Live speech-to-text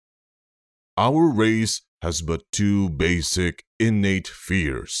our race has but two basic, innate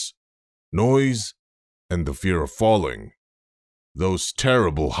fears: noise and the fear of falling. Those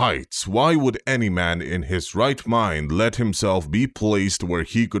terrible heights, why would any man in his right mind let himself be placed where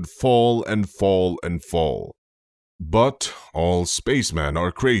he could fall and fall and fall? But all spacemen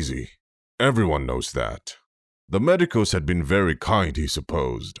are crazy. Everyone knows that. The medicos had been very kind, he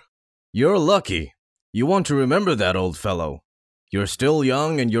supposed. You're lucky. You want to remember that, old fellow. You're still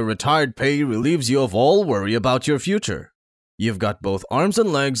young and your retired pay relieves you of all worry about your future. You've got both arms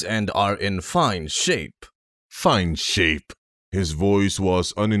and legs and are in fine shape. Fine shape. His voice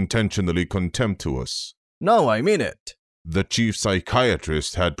was unintentionally contemptuous. No, I mean it. The chief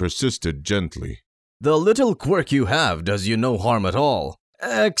psychiatrist had persisted gently. The little quirk you have does you no harm at all,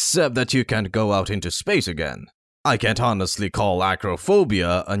 except that you can't go out into space again. I can't honestly call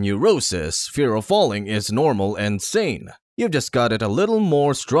acrophobia a neurosis. Fear of falling is normal and sane. You've just got it a little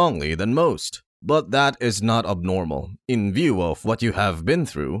more strongly than most. But that is not abnormal, in view of what you have been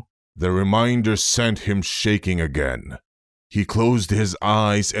through. The reminder sent him shaking again. He closed his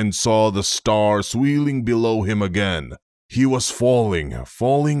eyes and saw the stars wheeling below him again. He was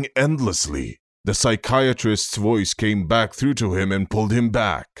falling endlessly. The psychiatrist's voice came back through to him and pulled him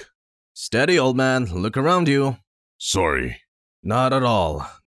back. Steady, old man. Look around you. Sorry. Not at all.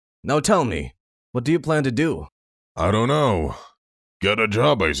 Now tell me, what do you plan to do? I don't know. Get a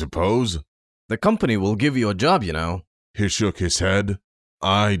job, I suppose. The company will give you a job, you know. He shook his head.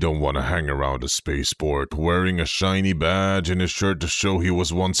 I don't want to hang around a spaceport wearing a shiny badge and his shirt to show he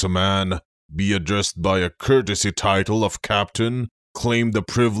was once a man, be addressed by a courtesy title of captain, claim the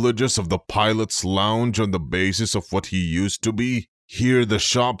privileges of the pilot's lounge on the basis of what he used to be, hear the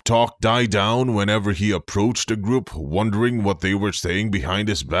shop talk die down whenever he approached a group wondering what they were saying behind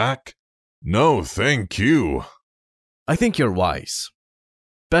his back. No, thank you. I think you're wise.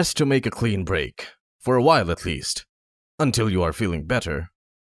 Best to make a clean break, for a while at least, until you are feeling better.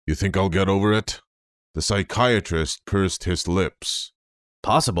 You think I'll get over it? The psychiatrist pursed his lips.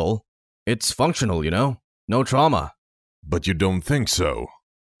 Possible. It's functional, you know. No trauma. But you don't think so?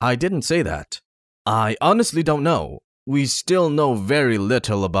 I didn't say that. I honestly don't know. We still know very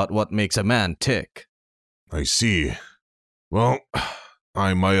little about what makes a man tick. I see. Well,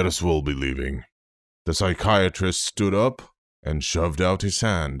 I might as well be leaving. The psychiatrist stood up and shoved out his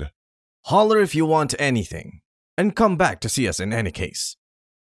hand. Holler if you want anything, and come back to see us in any case.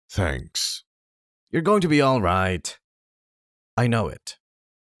 Thanks. You're going to be all right. I know it.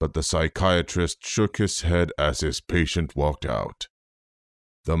 But the psychiatrist shook his head as his patient walked out.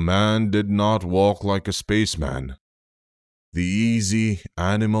 The man did not walk like a spaceman. The easy,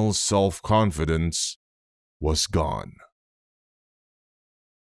 animal self-confidence was gone.